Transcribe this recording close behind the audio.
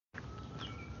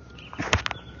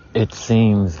It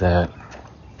seems that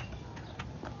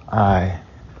I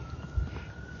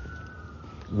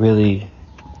really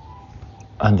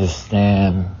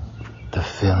understand the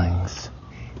feelings,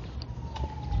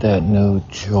 that new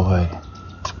joy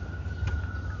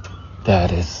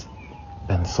that has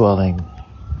been swelling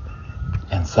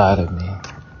inside of me.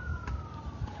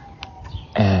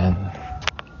 And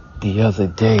the other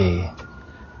day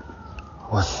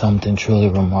was something truly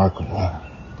remarkable.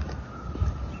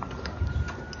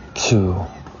 To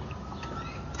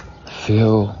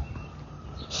feel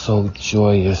so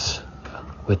joyous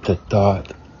with the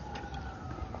thought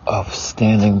of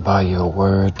standing by your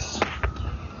words,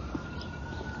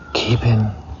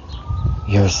 keeping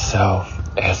yourself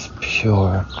as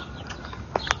pure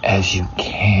as you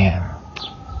can,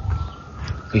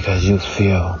 because you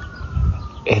feel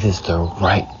it is the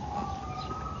right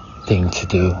thing to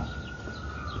do.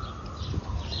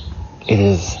 It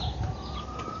is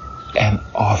an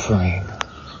offering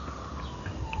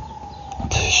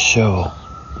to show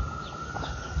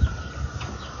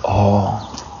all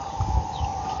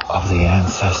of the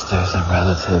ancestors and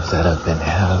relatives that have been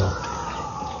held,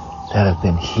 that have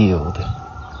been healed,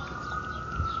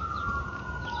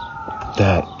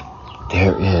 that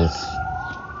there is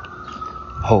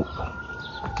hope.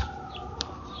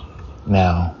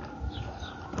 Now,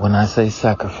 when I say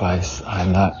sacrifice,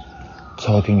 I'm not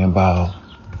talking about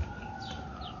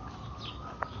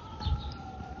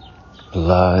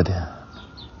blood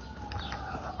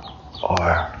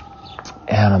or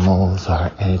animals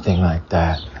or anything like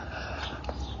that.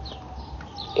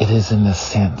 It is in the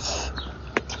sense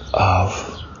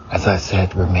of, as I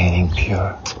said, remaining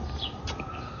pure.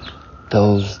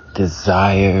 Those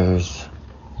desires,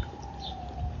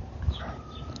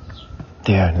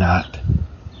 they are not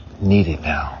needed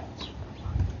now.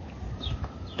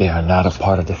 They are not a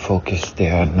part of the focus. They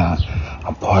are not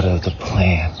a part of the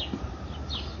plan.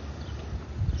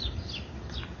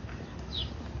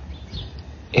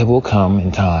 It will come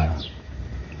in time,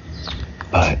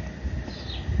 but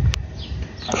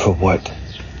for what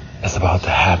is about to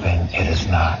happen, it is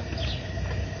not.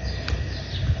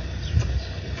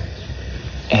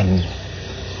 And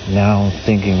now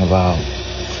thinking about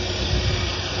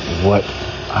what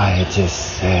I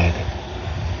just said,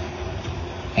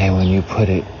 and when you put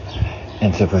it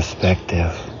into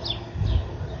perspective,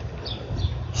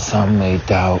 some may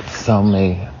doubt, some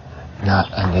may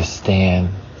not understand,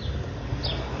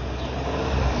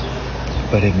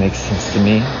 but it makes sense to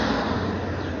me.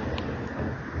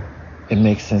 It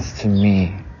makes sense to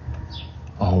me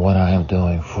on what I am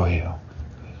doing for you.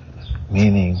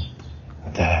 Meaning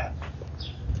that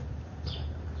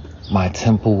my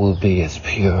temple will be as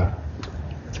pure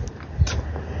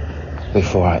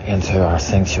before I enter our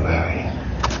sanctuary.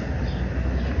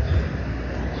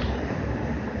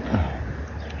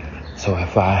 So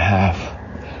if I have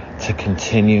to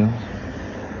continue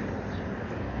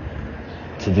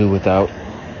to do without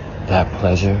that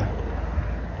pleasure,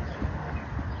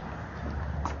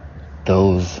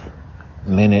 those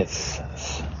minutes,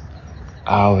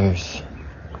 hours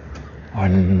are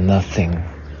nothing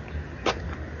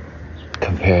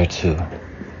compared to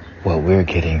what we're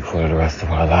getting for the rest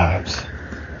of our lives.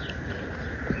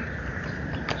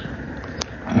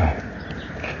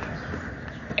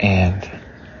 And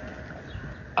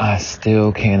I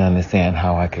still can't understand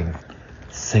how I can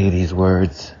say these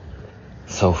words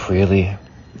so freely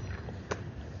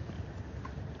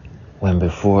when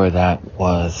before that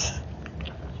was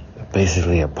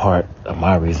basically a part of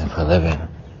my reason for living,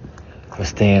 for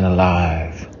staying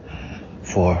alive,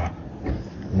 for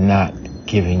not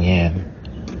giving in,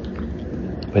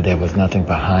 but there was nothing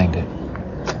behind it.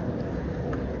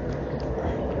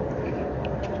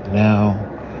 Now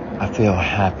I feel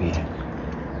happy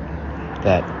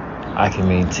that I can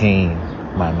maintain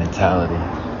my mentality.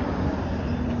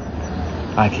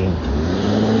 I can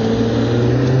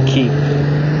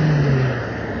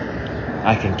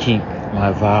keep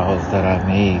my vows that I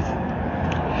made,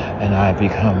 and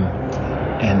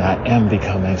I am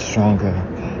becoming stronger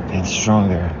and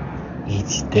stronger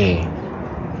each day.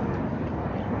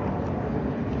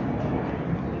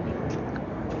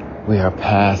 We are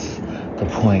past the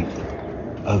point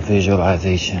of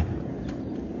visualization.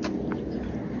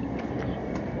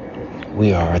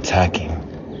 We are attacking.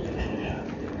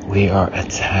 We are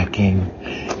attacking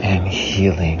and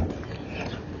healing.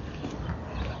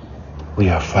 We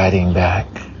are fighting back.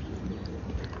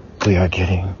 We are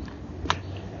getting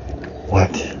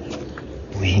what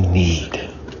we need.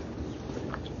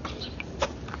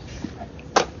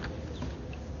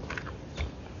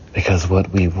 Because what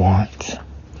we want,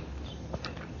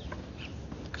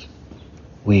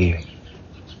 we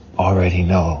already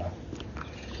know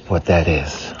what that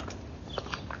is.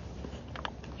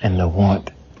 And the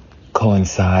want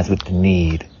coincides with the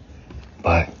need,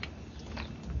 but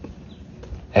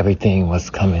everything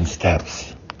must come in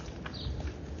steps.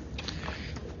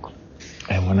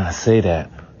 And when I say that,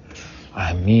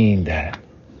 I mean that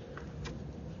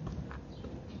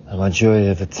the majority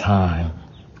of the time,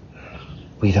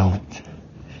 we don't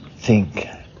think,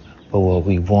 but what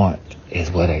we want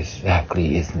is what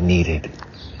exactly is needed.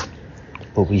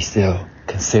 But we still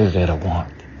consider it a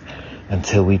want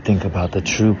until we think about the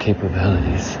true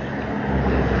capabilities.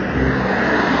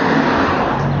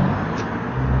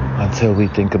 Until we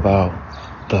think about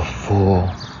the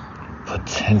full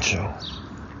potential.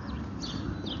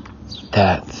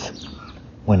 That's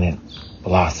when it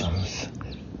blossoms.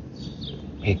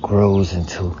 It grows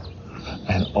into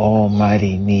an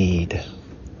almighty need.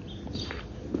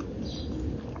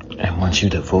 And once you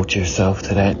devote yourself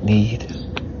to that need,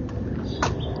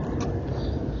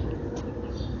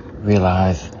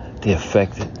 realize the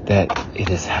effect that it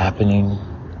is happening.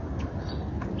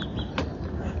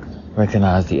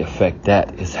 Recognize the effect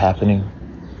that is happening.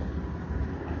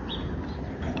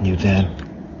 You then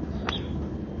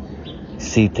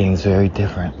see things very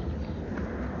different.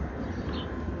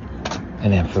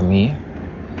 And then for me,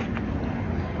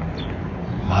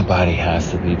 my body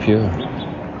has to be pure.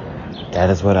 That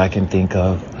is what I can think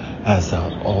of as the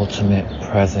ultimate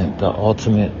present, the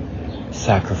ultimate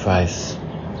sacrifice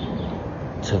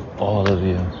to all of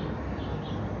you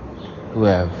who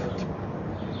have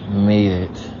made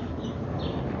it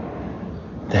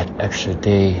that extra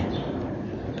day,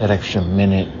 that extra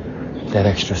minute, that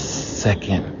extra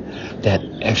second, that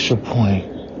extra point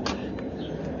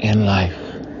in life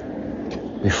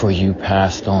before you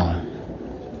passed on.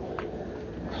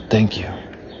 Thank you.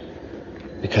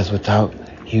 Because without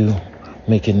you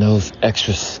making those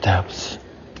extra steps,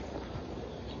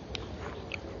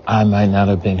 I might not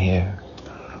have been here.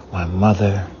 My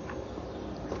mother,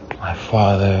 my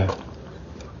father,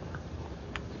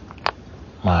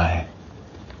 my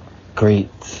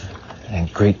greats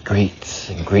and great-greats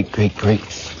and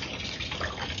great-great-greats,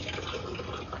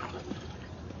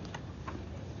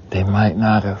 they might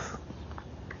not have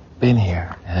been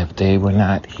here. And if they were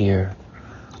not here,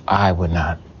 I would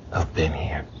not have been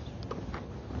here.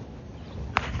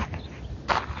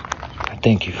 I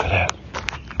thank you for that.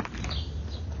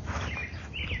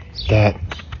 That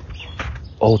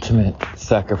ultimate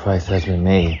sacrifice has been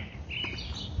made.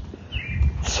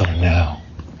 So now,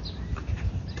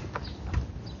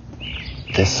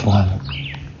 this one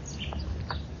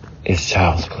is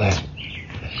child's play.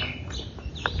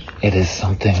 It is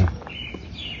something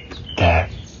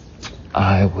that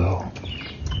I will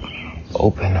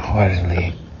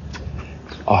open-heartedly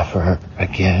offer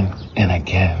again and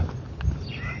again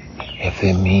if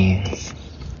it means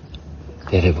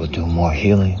that it will do more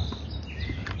healing,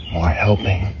 more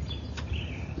helping.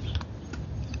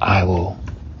 I will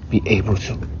be able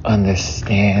to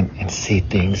understand and see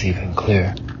things even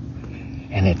clearer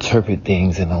and interpret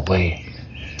things in a way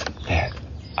that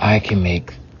I can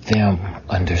make them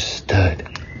understood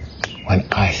when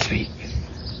I speak.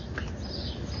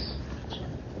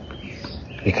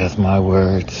 Because my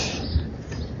words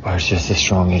are just as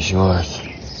strong as yours.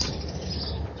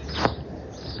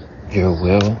 Your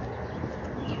will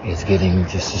is getting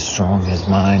just as strong as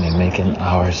mine and making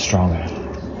ours stronger.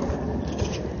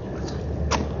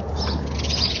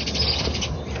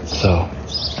 So,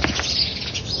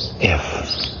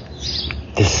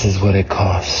 if this is what it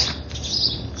costs,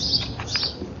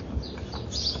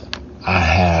 I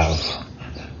have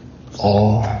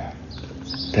all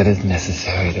that is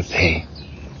necessary to pay.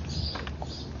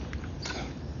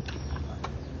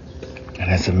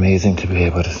 And it's amazing to be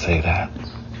able to say that.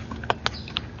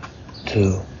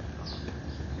 To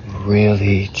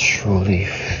really, truly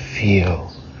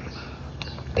feel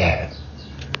that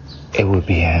it would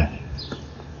be a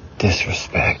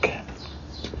disrespect.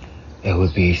 It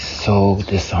would be so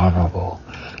dishonorable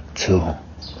to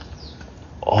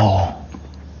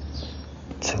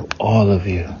all of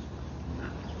you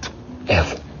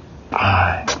if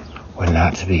I were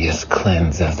not to be as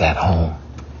cleansed as that home.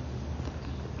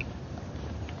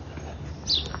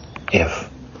 If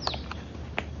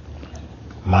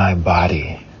my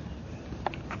body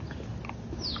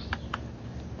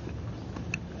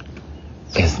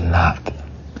is not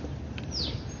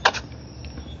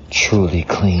truly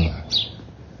clean,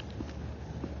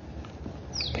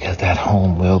 because that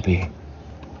home will be.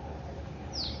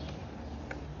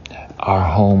 Our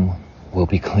home will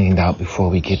be cleaned out before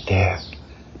we get there,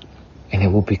 and it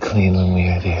will be clean when we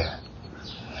are there.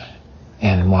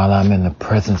 And while I'm in the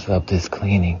presence of this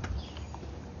cleaning,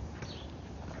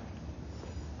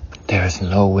 there's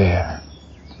nowhere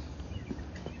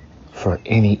for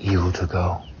any evil to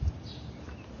go.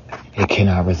 It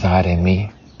cannot reside in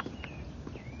me.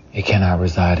 It cannot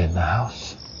reside in the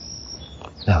house.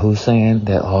 Now, who's saying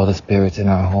that all the spirits in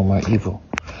our home are evil?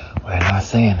 We're not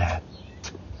saying that.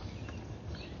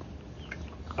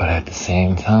 But at the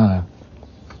same time,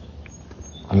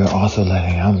 we're also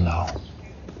letting them know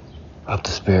of the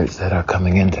spirits that are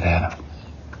coming into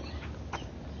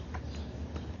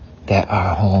that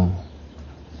our home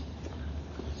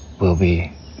will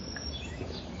be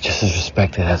just as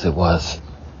respected as it was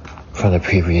for the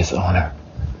previous owner.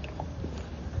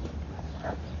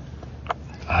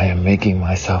 I am making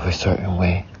myself a certain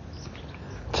way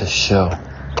to show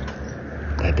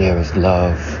that there is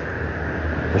love,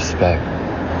 respect,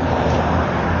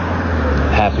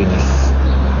 happiness,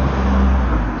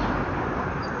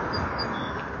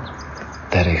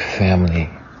 that a family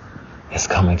is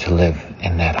coming to live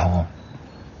in that home.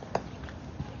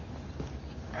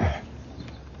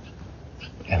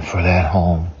 And for that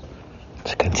home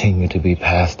to continue to be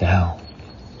passed down.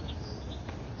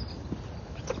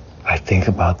 I think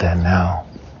about that now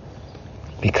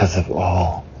because of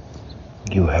all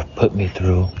you have put me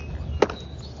through,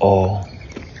 all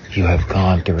you have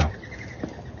gone through.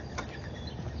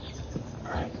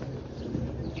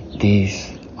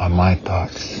 These are my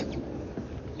thoughts.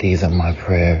 These are my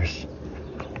prayers.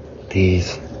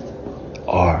 These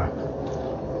are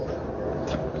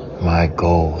my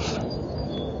goals,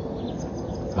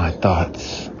 my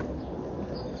thoughts,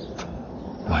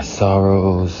 my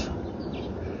sorrows,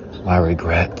 my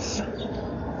regrets,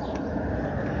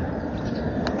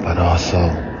 but also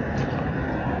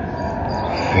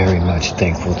very much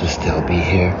thankful to still be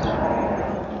here,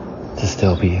 to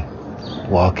still be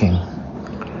walking,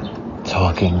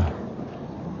 talking,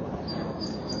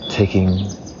 taking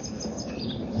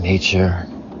nature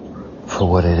for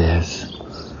what it is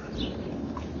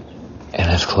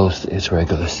and as close to its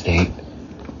regular state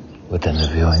within the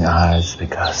viewing eyes,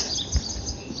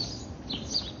 because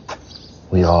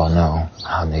we all know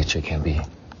how nature can be.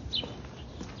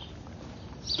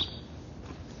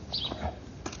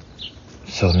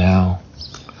 So now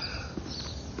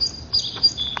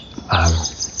I'm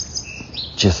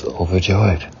just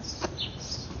overjoyed.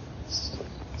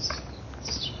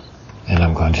 And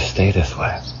I'm going to stay this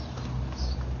way.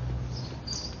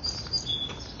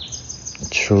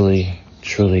 It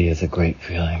truly is a great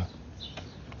feeling.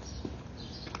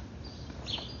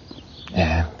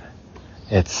 And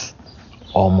it's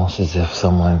almost as if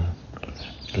someone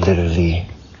literally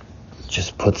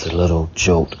just puts a little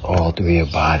jolt all through your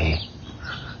body.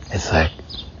 It's like,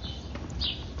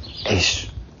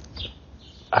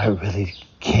 I really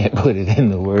can't put it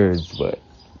into words, but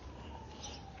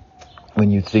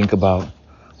when you think about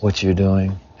what you're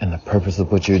doing and the purpose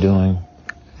of what you're doing,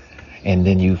 and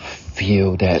then you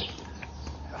feel that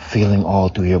feeling all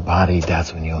through your body,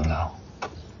 that's when you'll know.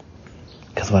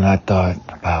 Because when I thought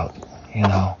about,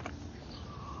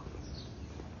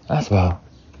 that's about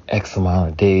X amount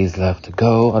of days left to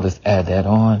go, I'll just add that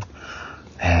on,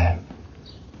 and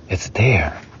it's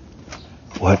there.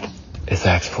 What is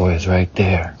asked for is right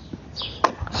there.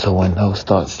 So when those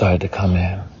thoughts started to come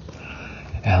in,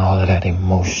 and all of that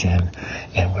emotion,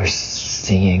 and we're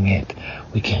seeing it,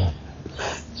 we can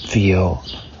feel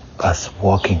us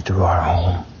walking through our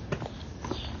home.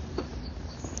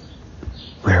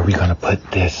 Where are we going to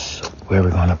put this? Where are we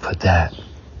going to put that?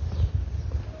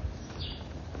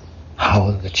 How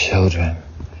the children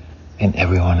and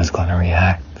everyone is going to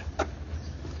react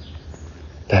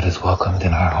that is welcomed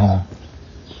in our home.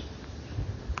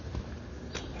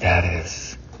 That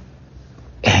is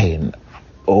an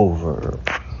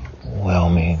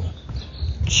overwhelming,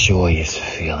 joyous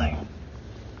feeling.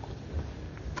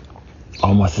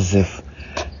 Almost as if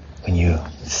when you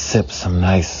sip some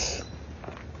nice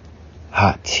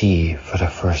hot tea for the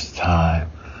first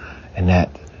time, and that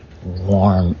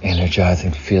warm,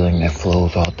 energizing feeling that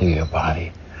flows all through your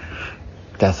body.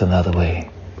 That's another way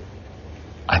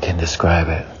I can describe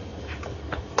it.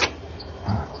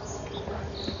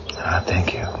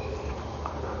 Thank you.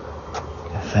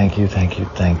 Thank you, thank you,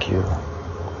 thank you.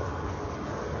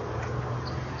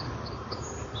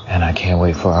 And I can't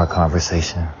wait for our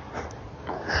conversation.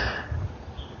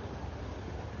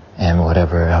 And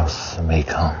whatever else may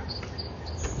come.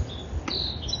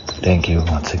 Thank you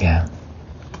once again.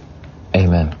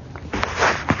 Amen.